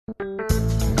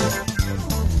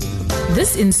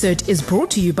This insert is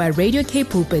brought to you by Radio K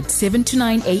Pulpit 7 to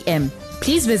 9 a.m.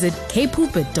 Please visit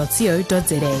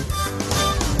kpulpit.co.za.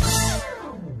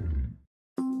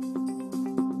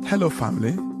 Hello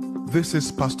family, this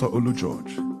is Pastor Olu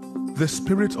George. The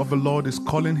Spirit of the Lord is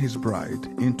calling His bride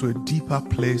into a deeper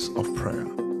place of prayer.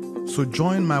 So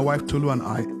join my wife Tolu and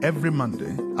I every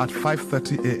Monday at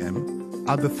 5:30 a.m.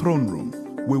 at the throne room.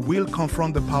 We will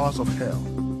confront the powers of hell.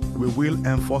 We will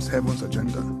enforce heaven's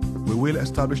agenda. We will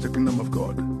establish the kingdom of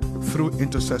God through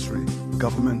intercessory,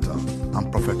 governmental,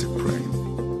 and prophetic praying.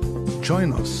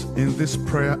 Join us in this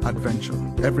prayer adventure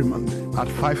every Monday at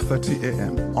 5:30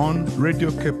 a.m. on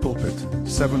Radio K Pulpit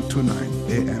 7 to 9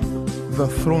 a.m. The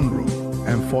Throne Room,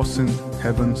 enforcing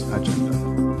heaven's agenda.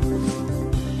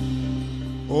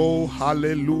 Oh,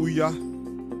 hallelujah.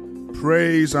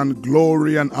 Praise and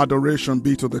glory and adoration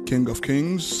be to the King of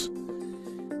Kings.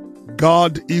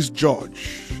 God is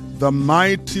judge, the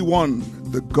mighty one,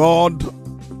 the God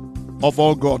of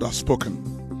all God has spoken,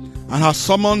 and has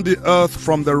summoned the earth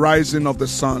from the rising of the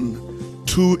sun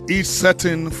to its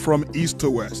setting from east to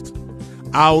west.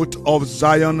 Out of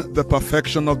Zion, the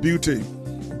perfection of beauty,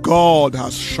 God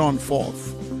has shone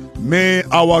forth. May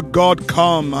our God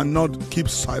come and not keep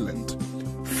silent.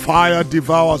 Fire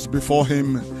devours before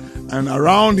him, and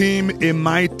around him a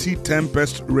mighty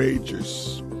tempest rages.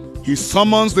 He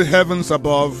summons the heavens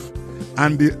above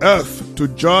and the earth to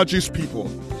judge his people.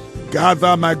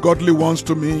 Gather my godly ones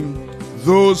to me,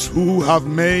 those who have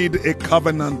made a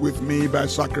covenant with me by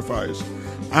sacrifice,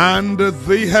 and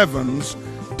the heavens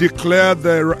declare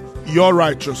your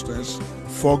righteousness.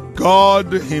 For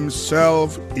God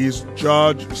himself is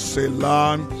judge.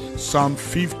 Selah. Psalm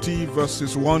 50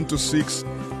 verses 1 to 6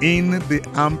 in the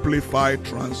Amplified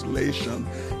Translation.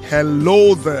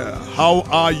 Hello there. How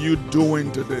are you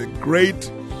doing today?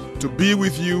 Great to be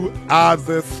with you at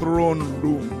the throne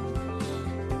room.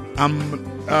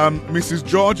 Mrs.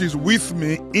 George is with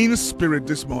me in spirit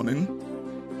this morning,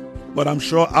 but I'm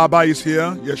sure Abba is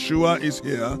here, Yeshua is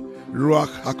here, Ruach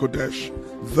HaKodesh,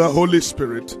 the Holy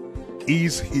Spirit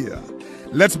is here.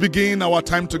 Let's begin our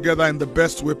time together in the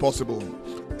best way possible.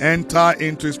 Enter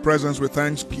into his presence with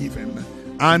thanksgiving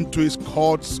and to his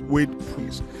courts with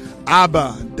praise.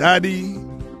 Abba, Daddy,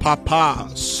 Papa,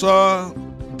 Sir,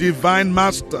 Divine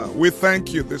Master, we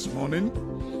thank you this morning.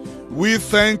 We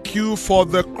thank you for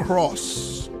the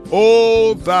cross.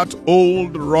 Oh, that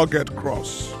old rugged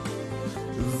cross.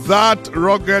 That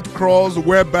rugged cross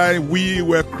whereby we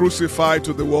were crucified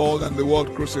to the world and the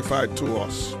world crucified to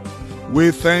us. We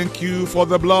thank you for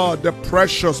the blood, the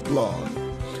precious blood,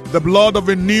 the blood of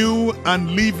a new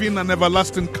and living and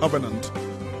everlasting covenant,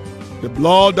 the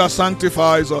blood that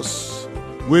sanctifies us.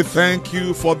 We thank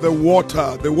you for the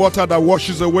water that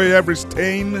washes away every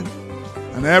stain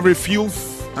and every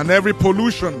filth and every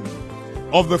pollution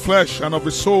of the flesh and of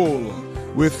the soul.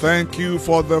 We thank you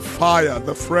for the fire,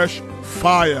 the fresh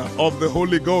fire of the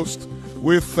Holy Ghost.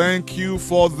 We thank you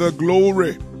for the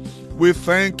glory. We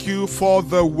thank you for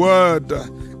the word,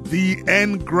 the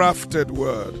engrafted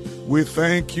word. We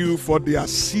thank you for the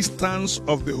assistance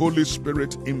of the Holy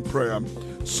Spirit in prayer.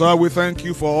 Sir, we thank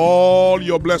you for all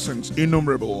your blessings,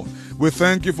 innumerable. We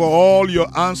thank you for all your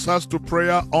answers to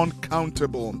prayer,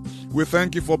 uncountable. We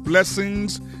thank you for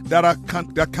blessings that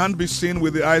can't be seen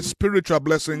with the eye, spiritual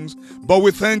blessings, but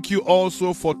we thank you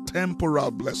also for temporal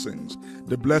blessings,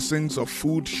 the blessings of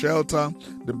food, shelter,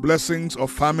 the blessings of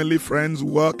family, friends,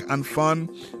 work, and fun.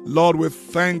 Lord, we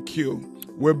thank you.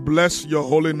 We bless your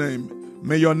holy name.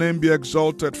 May your name be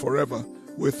exalted forever.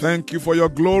 We thank you for your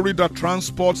glory that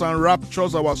transports and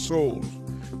raptures our souls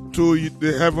to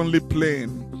the heavenly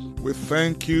plane. We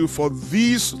thank you for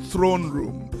this throne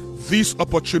room, this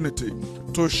opportunity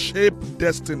to shape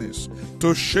destinies,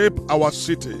 to shape our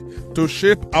city, to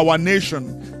shape our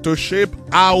nation, to shape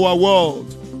our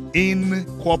world in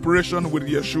cooperation with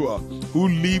Yeshua, who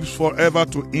lives forever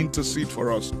to intercede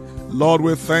for us. Lord,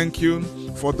 we thank you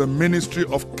for the ministry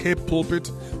of K Pulpit.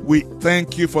 We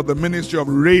thank you for the ministry of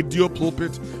Radio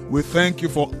Pulpit. We thank you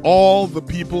for all the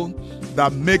people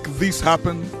that make this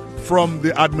happen, from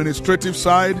the administrative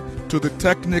side to the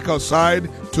technical side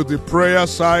to the prayer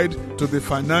side to the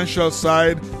financial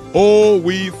side. Oh,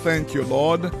 we thank you,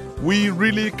 Lord. We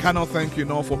really cannot thank you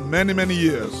enough for many, many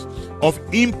years of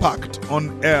impact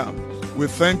on air. We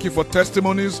thank you for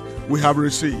testimonies we have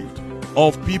received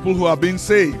of people who have been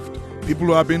saved, people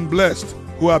who have been blessed,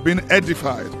 who have been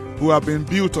edified, who have been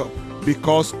built up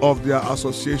because of their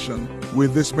association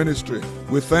with this ministry.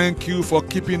 We thank you for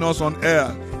keeping us on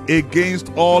air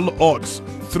against all odds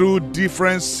through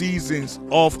different seasons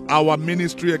of our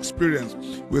ministry experience.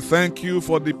 We thank you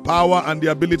for the power and the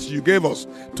ability you gave us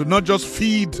to not just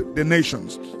feed the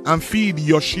nations and feed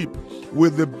your sheep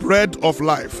with the bread of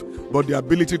life, but the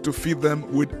ability to feed them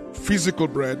with physical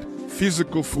bread,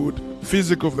 physical food,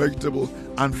 physical vegetable,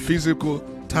 and physical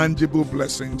tangible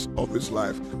blessings of this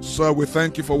life. So we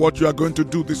thank you for what you are going to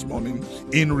do this morning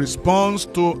in response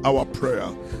to our prayer,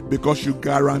 because you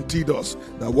guaranteed us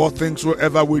that what things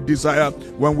soever we desire,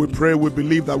 when we pray, we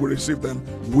believe that we receive them,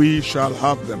 we shall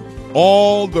have them.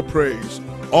 All the praise,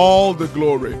 all the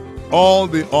glory, all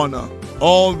the honor,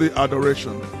 all the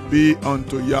adoration be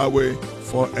unto Yahweh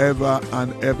forever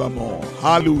and evermore.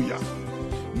 Hallelujah.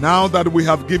 Now that we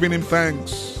have given him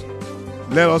thanks,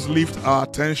 let us lift our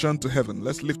attention to heaven.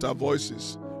 Let's lift our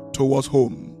voices towards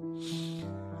home.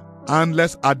 And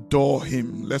let's adore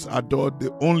him. Let's adore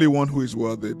the only one who is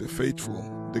worthy, the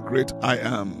faithful, the great I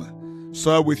am.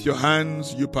 Sir, with your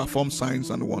hands you perform signs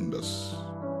and wonders.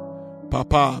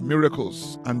 Papa,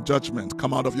 miracles and judgment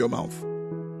come out of your mouth.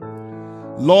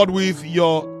 Lord, with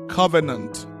your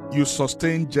covenant, you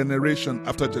sustain generation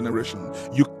after generation.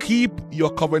 You keep your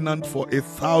covenant for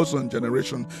 1,000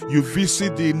 generations. You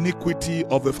visit the iniquity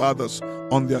of the fathers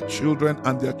on their children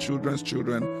and their children's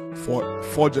children for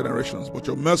 4 generations, but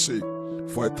your mercy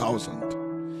for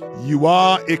 1,000. You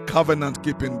are a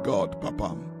covenant-keeping God,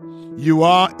 Papa. You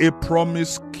are a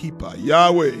promise keeper.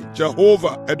 Yahweh,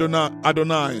 Jehovah,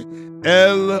 Adonai,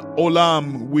 El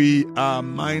Olam, we are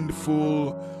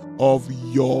mindful of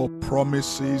your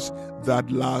promises that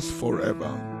last forever.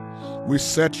 We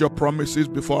set your promises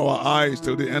before our eyes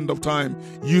till the end of time.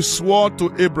 You swore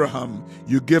to Abraham.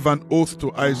 You gave an oath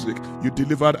to Isaac. You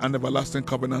delivered an everlasting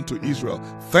covenant to Israel.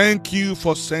 Thank you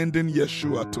for sending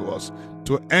Yeshua to us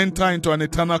to enter into an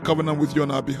eternal covenant with you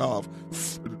on our behalf.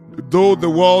 Though the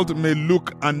world may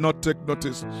look and not take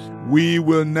notice, we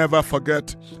will never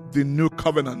forget the new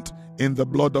covenant in the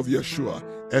blood of Yeshua,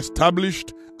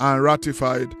 established and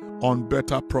ratified on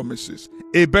better promises,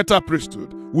 a better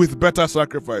priesthood with better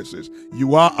sacrifices.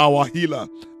 You are our healer,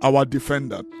 our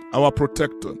defender, our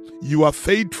protector. You are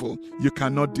faithful. You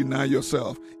cannot deny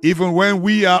yourself. Even when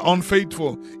we are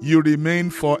unfaithful, you remain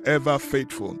forever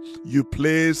faithful. You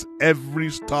place every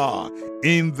star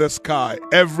in the sky,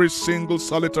 every single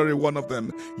solitary one of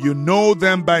them. You know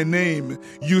them by name.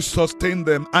 You sustain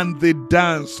them and they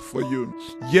dance for you.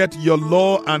 Yet your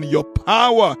law and your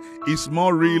power is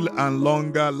more real and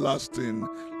longer lasting.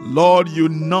 Lord, you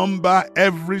number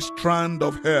every strand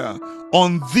of hair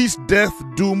on these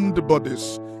death-doomed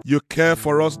bodies. You care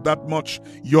for us that much.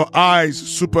 Your eyes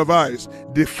supervise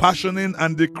the fashioning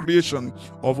and the creation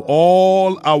of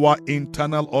all our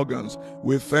internal organs.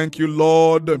 We thank you,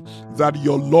 Lord, that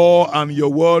your law and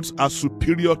your words are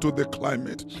superior to the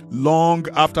climate. Long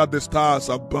after the stars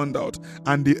have burned out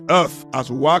and the earth has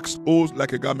waxed old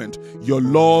like a garment, your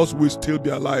laws will still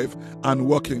be alive and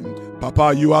working.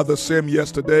 Papa, you are the same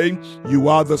yesterday. You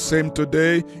are the same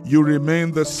today. You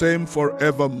remain the same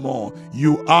forevermore.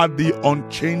 You are the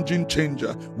unchanging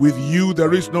changer. With you,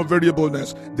 there is no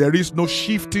variableness. There is no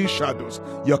shifting shadows.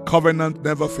 Your covenant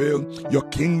never fails. Your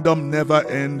kingdom never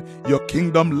ends. Your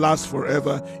kingdom lasts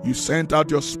forever. You sent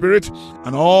out your spirit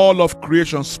and all of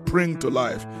creation spring to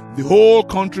life. The whole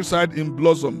countryside in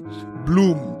blossom,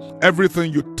 bloom.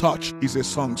 Everything you touch is a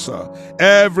song, sir.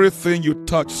 Everything you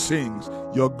touch sings.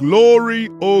 Your glory,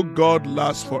 O God,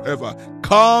 lasts forever.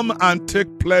 Come and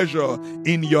take pleasure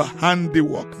in your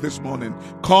handiwork this morning.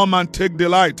 Come and take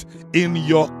delight in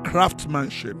your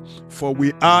craftsmanship, for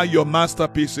we are your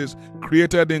masterpieces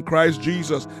created in Christ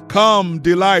Jesus. Come,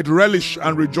 delight, relish,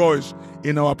 and rejoice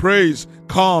in our praise.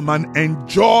 Come and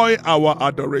enjoy our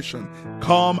adoration.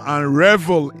 Come and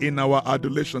revel in our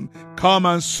adulation. Come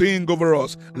and sing over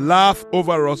us. Laugh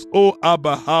over us. Oh,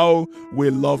 Abba, how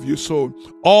we love you so.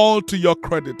 All to your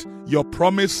credit. Your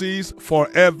promises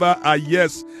forever are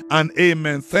yes and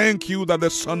amen. Thank you that the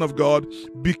Son of God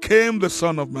became the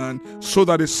Son of Man, so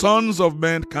that the sons of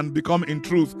men can become in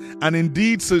truth and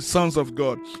indeed the sons of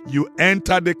God. You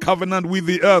entered the covenant with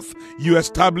the earth. You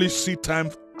established seed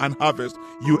time and harvest.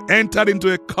 You entered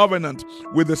into a covenant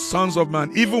with the sons of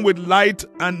man, even with light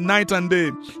and night and day.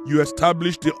 You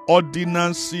established the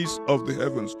ordinances of the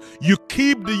heavens. You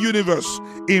keep the universe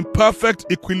in perfect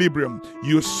equilibrium.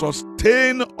 You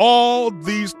sustain all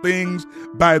these things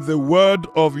by the word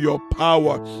of your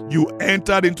power. You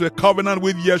entered into a covenant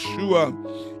with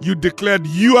Yeshua. You declared,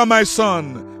 you are my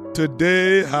son.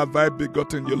 Today have I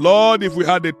begotten you. Lord, if we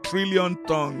had 1,000,000,000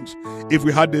 tongues, if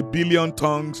we had 1,000,000,000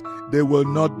 tongues, they will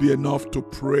not be enough to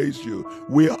praise you.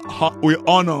 We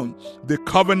honor the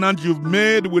covenant you've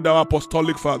made with our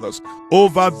apostolic fathers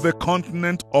over the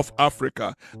continent of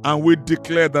Africa. And we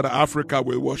declare that Africa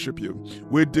will worship you.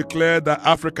 We declare that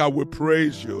Africa will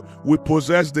praise you. We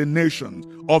possess the nations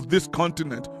of this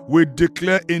continent. We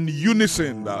declare in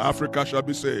unison that Africa shall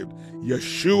be saved.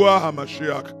 Yeshua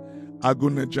HaMashiach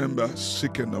Agunejemba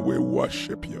Sikena, we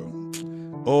worship you.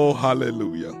 Oh,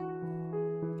 hallelujah.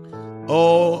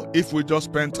 Oh, if we just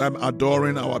spend time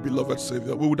adoring our beloved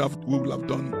Savior, we would have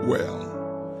done well.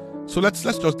 So let's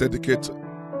just dedicate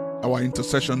our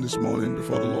intercession this morning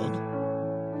before the Lord.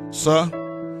 Sir,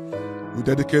 we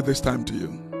dedicate this time to you.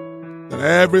 That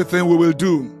everything we will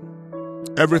do,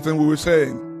 everything we will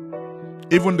say,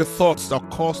 even the thoughts that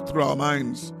course through our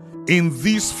minds in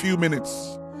these few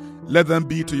minutes, let them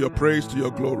be to your praise, to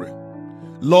your glory.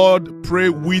 Lord, pray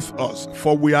with us,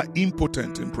 for we are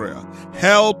impotent in prayer.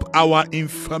 Help our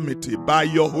infirmity by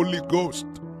your Holy Ghost.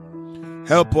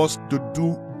 Help us to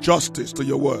do justice to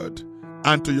your word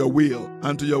and to your will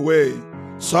and to your way.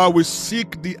 So we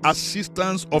seek the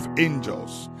assistance of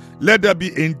angels. Let there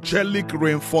be angelic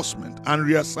reinforcement and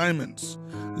reassignments,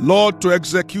 Lord, to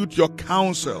execute your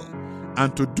counsel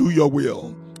and to do your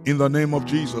will. In the name of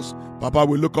Jesus. Papa,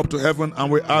 we look up to heaven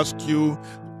and we ask you,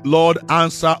 Lord,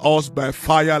 answer us by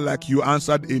fire like you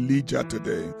answered Elijah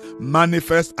today.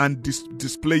 Manifest and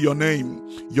display your name.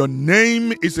 Your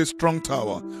name is a strong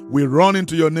tower. We run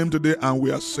into your name today and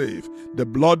we are saved. The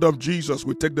blood of Jesus,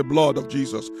 we take the blood of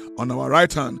Jesus on our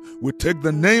right hand. We take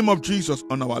the name of Jesus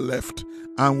on our left.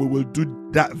 And we will do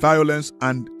that violence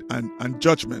and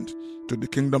judgment to the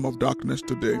kingdom of darkness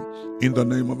today in the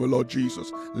name of the Lord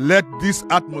Jesus. Let this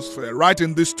atmosphere right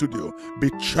in this studio be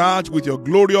charged with your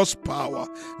glorious power.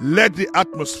 Let the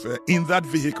atmosphere in that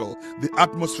vehicle, the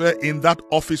atmosphere in that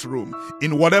office room,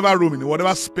 in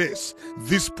whatever space,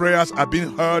 these prayers are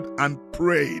being heard and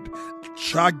prayed.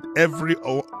 Charge every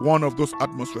one of those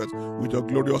atmospheres with your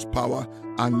glorious power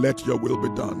and let your will be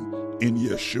done in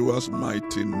Yeshua's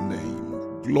mighty name.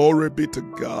 Glory be to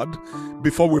God.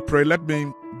 Before we pray, let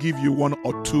me give you one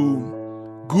or two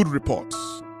good reports.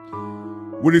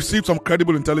 We received some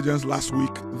credible intelligence last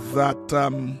week that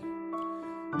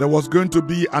there was going to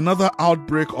be another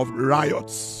outbreak of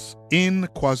riots in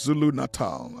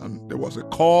KwaZulu-Natal, and there was a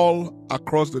call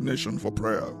across the nation for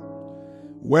prayer.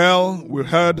 Well, we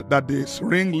heard that the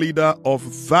ringleader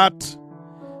of that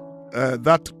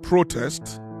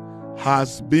protest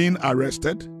has been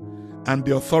arrested, and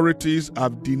the authorities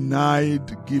have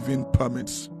denied giving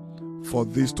permits for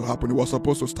this to happen. It was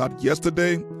supposed to start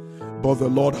yesterday, but the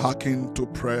Lord hearkened to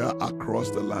prayer across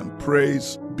the land.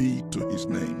 Praise be to his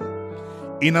name.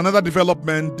 In another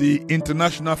development, the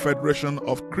International Federation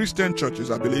of Christian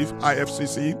Churches, I believe,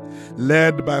 IFCC,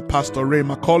 led by Pastor Ray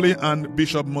Macaulay and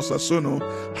Bishop Musa Sono,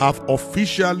 have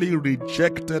officially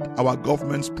rejected our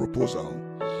government's proposal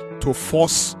to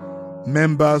force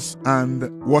members and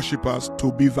worshippers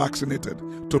to be vaccinated,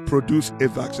 to produce a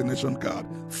vaccination card.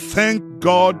 Thank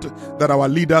God that our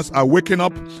leaders are waking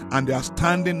up and they are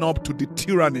standing up to the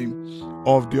tyranny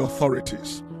of the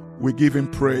authorities. We give him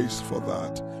praise for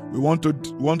that. We want to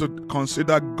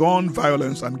consider gun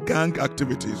violence and gang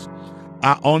activities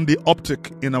are on the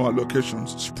uptick in our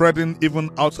locations, spreading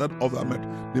even outside of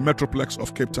the metroplex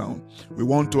of Cape Town. We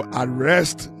want to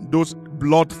arrest those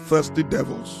bloodthirsty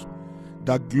devils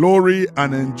that glory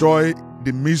and enjoy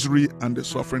the misery and the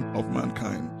suffering of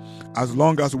mankind. As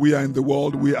long as we are in the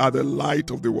world, we are the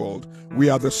light of the world. We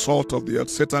are the salt of the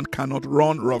earth. Satan cannot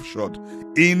run roughshod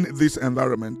in this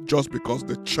environment just because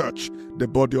the church, the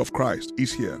body of Christ,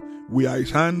 is here. We are his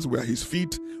hands, we are his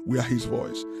feet, we are his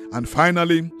voice. And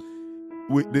finally,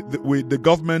 the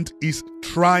government is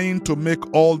trying to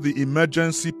make all the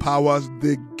emergency powers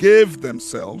they gave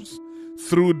themselves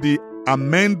through the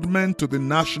amendment to the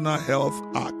National Health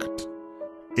Act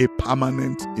a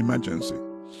permanent emergency.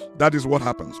 That is what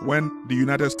happens when the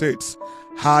United States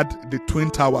had the Twin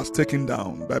Towers taken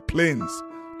down by planes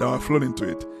that were flown into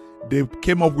it. They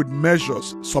came up with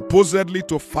measures supposedly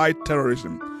to fight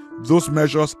terrorism. Those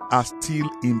measures are still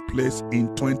in place in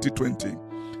 2020.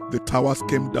 The towers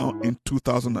came down in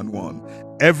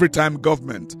 2001. Every time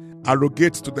government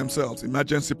arrogates to themselves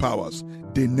emergency powers,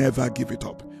 they never give it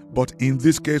up. But in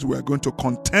this case, we are going to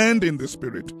contend in the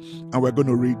spirit and we're going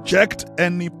to reject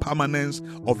any permanence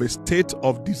of a state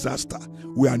of disaster.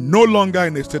 We are no longer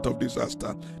in a state of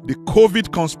disaster. The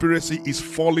COVID conspiracy is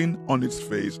falling on its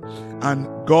face, and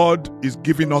God is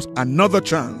giving us another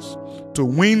chance to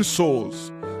win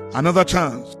souls, another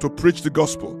chance to preach the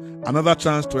gospel, another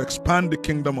chance to expand the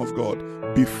kingdom of God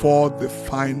before the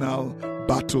final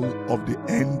battle of the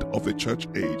end of the church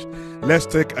age. Let's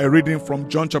take a reading from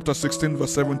John chapter 16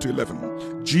 verse 7 to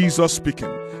 11. Jesus speaking,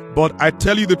 "But I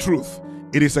tell you the truth,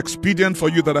 it is expedient for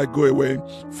you that I go away,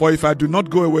 for if I do not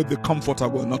go away, the Comforter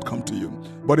will not come to you.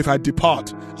 But if I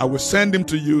depart, I will send him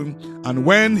to you, and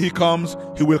when he comes,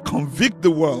 he will convict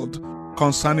the world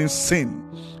concerning sin.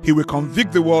 He will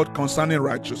convict the world concerning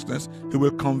righteousness. He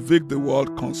will convict the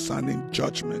world concerning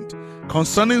judgment.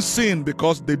 Concerning sin,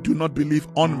 because they do not believe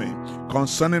on me.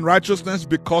 Concerning righteousness,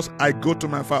 because I go to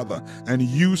my Father, and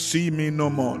you see me no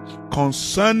more.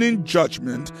 Concerning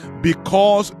judgment,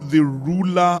 because the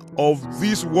ruler of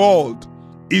this world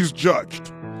is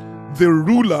judged." The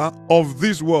ruler of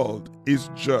this world is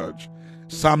judged.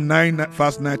 Psalm 9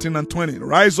 verse 19 and 20.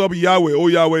 "Rise up, Yahweh, O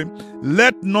Yahweh,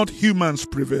 let not humans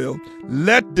prevail.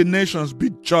 Let the nations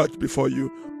be judged before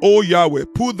you. O Yahweh,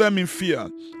 put them in fear.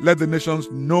 Let the nations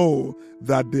know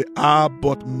that they are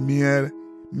but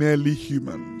merely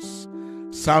humans."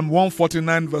 Psalm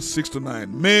 149 verse 6 to 9.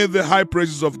 "May the high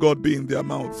praises of God be in their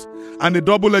mouths, and a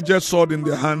double-edged sword in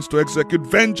their hands, to execute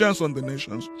vengeance on the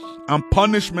nations and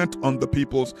punishment on the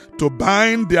peoples, to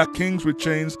bind their kings with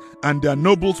chains and their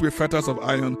nobles with fetters of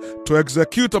iron, to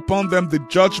execute upon them the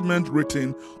judgment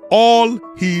written. All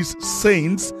his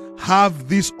saints have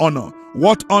this honor."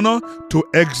 What honor? To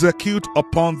execute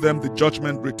upon them the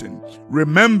judgment written.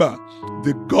 Remember,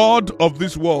 the God of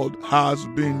this world has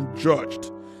been judged.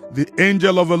 The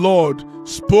angel of the Lord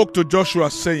spoke to Joshua,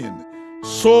 saying,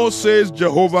 "So says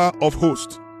Jehovah of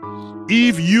hosts,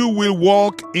 if you will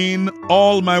walk in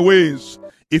all my ways,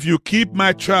 if you keep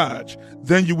my charge,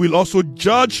 then you will also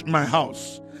judge my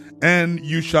house, and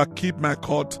you shall keep my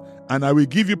court, and I will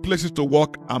give you places to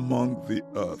walk among the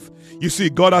earth." You see,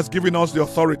 God has given us the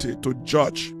authority to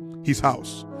judge his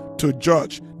house, to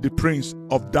judge the prince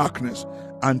of darkness,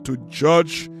 and to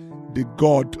judge the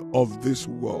God of this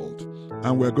world.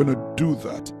 And we're going to do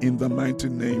that in the mighty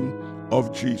name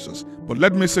of Jesus. But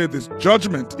let me say this,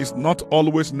 judgment is not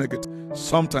always negative.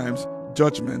 Sometimes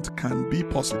judgment can be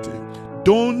positive.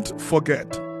 Don't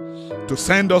forget to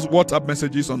send us WhatsApp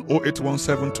messages on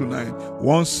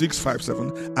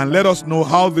 0817291657 and let us know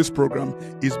how this program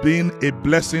is being a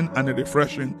blessing and a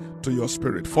refreshing to your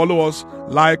spirit. Follow us,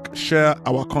 like, share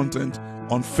our content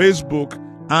on Facebook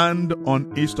and on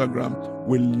Instagram.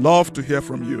 We love to hear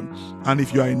from you. And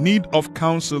if you are in need of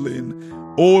counseling,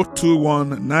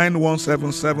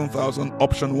 021-917-7000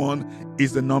 option 1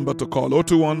 is the number to call.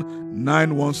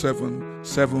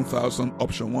 021-917-7000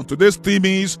 option 1. Today's theme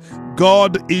is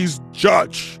God is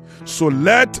judge. So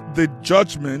let the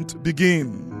judgment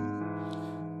begin.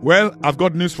 Well, I've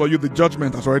got news for you. The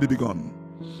judgment has already begun.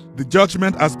 The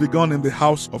judgment has begun in the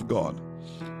house of God.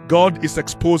 God is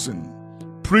exposing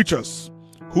preachers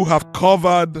who have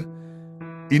covered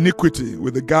iniquity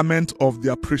with the garment of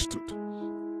their priesthood.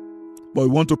 But we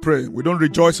want to pray. We don't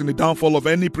rejoice in the downfall of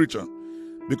any preacher,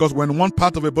 because when one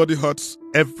part of a body hurts,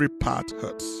 every part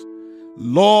hurts.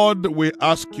 Lord, we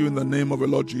ask you in the name of the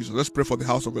Lord Jesus. Let's pray for the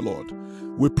house of the Lord.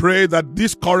 We pray that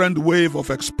this current wave of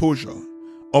exposure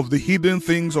of the hidden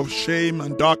things of shame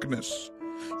and darkness,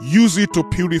 use it to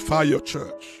purify your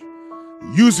church.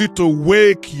 Use it to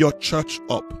wake your church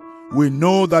up. We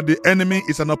know that the enemy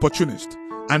is an opportunist,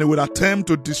 and he will attempt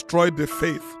to destroy the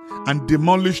faith and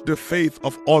demolish the faith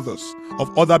of others, of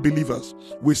other believers.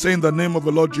 We say in the name of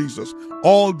the Lord Jesus,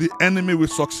 all the enemy will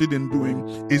succeed in doing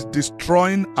is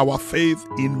destroying our faith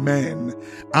in men,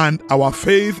 and our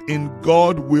faith in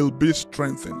God will be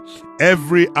strengthened.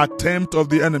 Every attempt of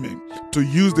the enemy to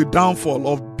use the downfall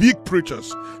of big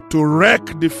preachers to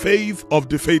wreck the faith of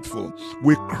the faithful,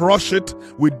 we crush it,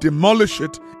 we demolish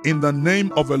it in the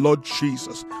name of the Lord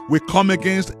Jesus. We come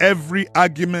against every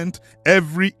argument,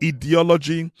 every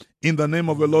ideology in the name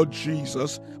of the Lord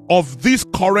Jesus of this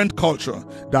current culture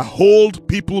that hold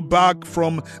people back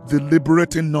from the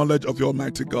liberating knowledge of the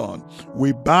Almighty God.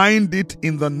 We bind it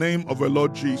in the name of the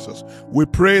Lord Jesus. We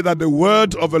pray that the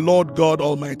word of the Lord God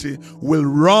Almighty will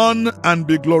run and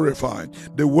be glorified.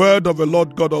 The word of the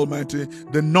Lord God Almighty,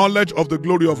 the knowledge of the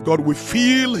glory of God will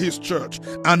fill his church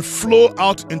and flow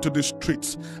out into the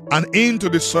streets and into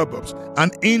the suburbs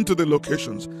and into the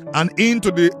locations and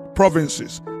into the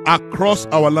provinces across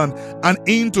our land and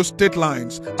into state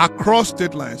lines, across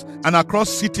state lines and across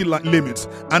city limits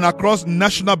and across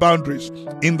national boundaries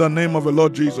in the name of the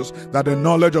Lord Jesus, that the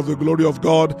knowledge of the glory of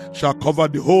God shall cover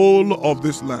the whole of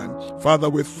this land. Father,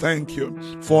 we thank you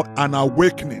for an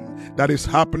awakening that is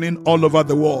happening all over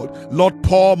the world. Lord,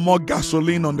 pour more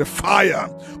gasoline on the fire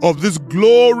of this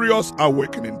glorious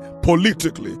awakening.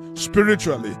 politically,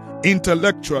 spiritually,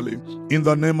 intellectually, in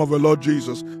the name of the Lord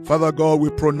Jesus. Father God, we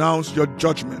pronounce your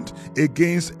judgment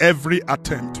against every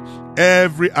attempt,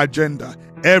 every agenda,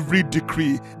 every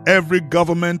decree, every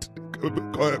government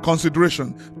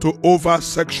consideration to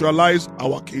over-sexualize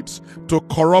our kids, to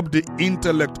corrupt the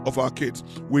intellect of our kids.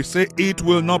 We say it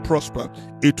will not prosper,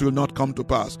 it will not come to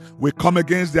pass. We come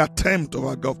against the attempt of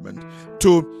our government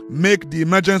to make the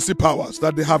emergency powers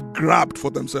that they have grabbed for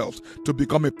themselves to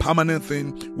become a permanent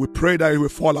thing. We pray that it will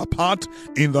fall apart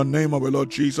in the name of the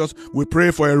Lord Jesus. We pray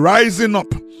for a rising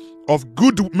up of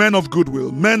good men of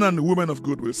goodwill, men and women of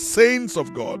goodwill, saints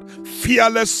of God,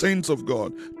 fearless saints of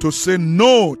God, to say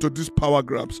no to these power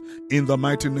grabs in the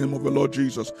mighty name of the Lord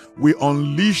Jesus. We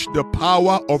unleash the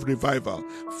power of revival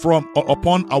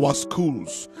upon our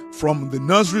schools, from the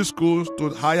nursery schools to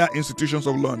higher institutions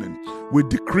of learning. We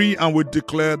decree and we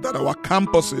declare that our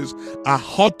campuses are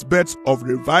hotbeds of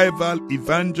revival,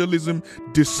 evangelism,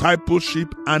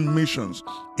 discipleship, and missions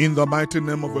in the mighty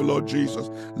name of the Lord Jesus.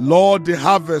 Lord, the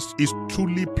harvest is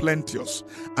truly plenteous,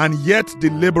 and yet the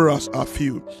laborers are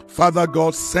few. Father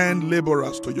God, send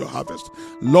laborers to your harvest.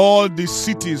 Lord,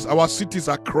 our cities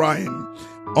are crying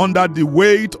under the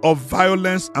weight of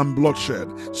violence and bloodshed.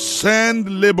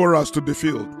 Send laborers to the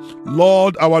field.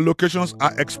 Lord, our locations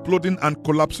are exploding and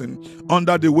collapsing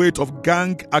under the weight of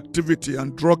gang activity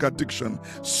and drug addiction.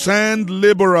 Send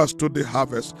laborers to the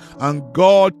harvest. And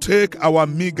God, take our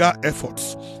meager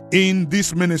efforts in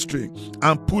this ministry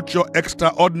and put your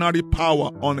extraordinary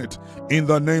power on it. In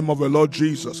the name of the Lord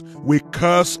Jesus, we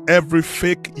curse every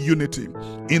fake unity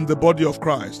in the body of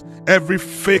Christ, every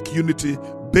fake unity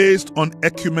based on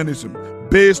ecumenism,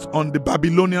 based on the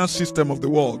Babylonian system of the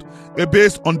world,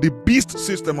 based on the beast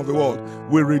system of the world.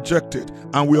 We reject it,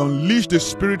 and we unleash the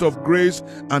spirit of grace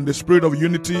and the spirit of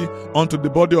unity onto the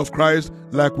body of Christ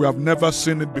like we have never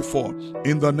seen it before.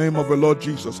 In the name of the Lord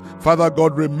Jesus. Father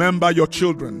God, remember your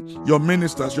children, your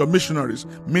ministers, your missionaries,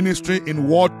 ministry in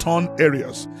war-torn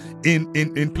areas,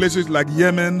 in places like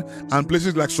Yemen and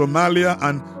places like Somalia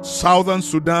and Southern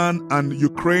Sudan and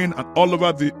Ukraine and all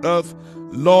over the earth.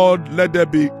 Lord, let there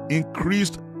be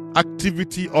increased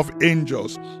activity of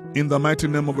angels in the mighty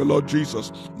name of the Lord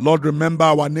Jesus. Lord, remember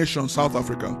our nation, South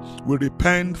Africa. We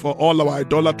repent for all our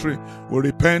idolatry. We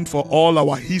repent for all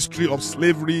our history of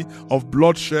slavery, of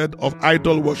bloodshed, of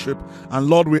idol worship. And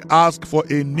Lord, we ask for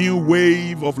a new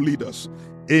wave of leaders,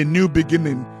 a new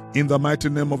beginning in the mighty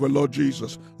name of the Lord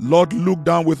Jesus. Lord, look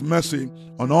down with mercy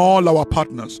on all our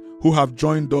partners who have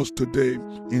joined us today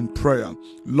in prayer.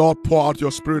 Lord, pour out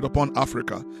your spirit upon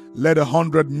Africa. Let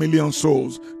 100 million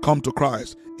souls come to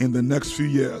Christ in the next few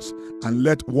years, and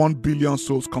let 1 billion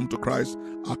souls come to Christ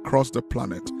across the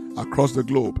planet, across the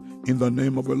globe, in the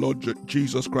name of the Lord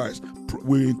Jesus Christ.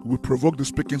 We provoke the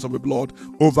speakings of the blood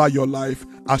over your life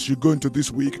as you go into this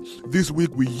week. This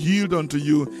week we yield unto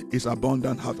you is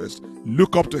abundant harvest.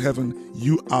 Look up to heaven.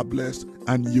 You are blessed,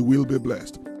 and you will be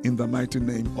blessed in the mighty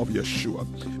name of Yeshua.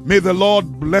 May the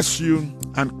Lord bless you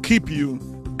and keep you,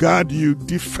 guard you,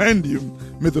 defend you.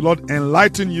 May the Lord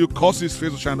enlighten you, cause his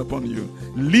face to shine upon you,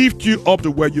 lift you up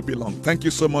to where you belong. Thank you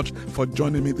so much for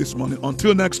joining me this morning.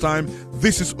 Until next time,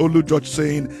 this is Olu George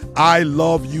saying, I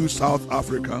love you, South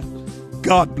Africa.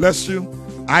 God bless you.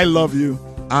 I love you,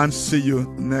 and see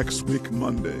you next week,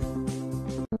 Monday.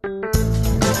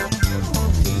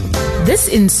 This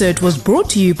insert was brought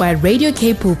to you by Radio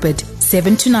K Pulpit,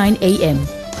 7 to 9 a.m.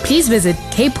 Please visit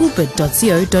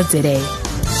kpulpit.co.za.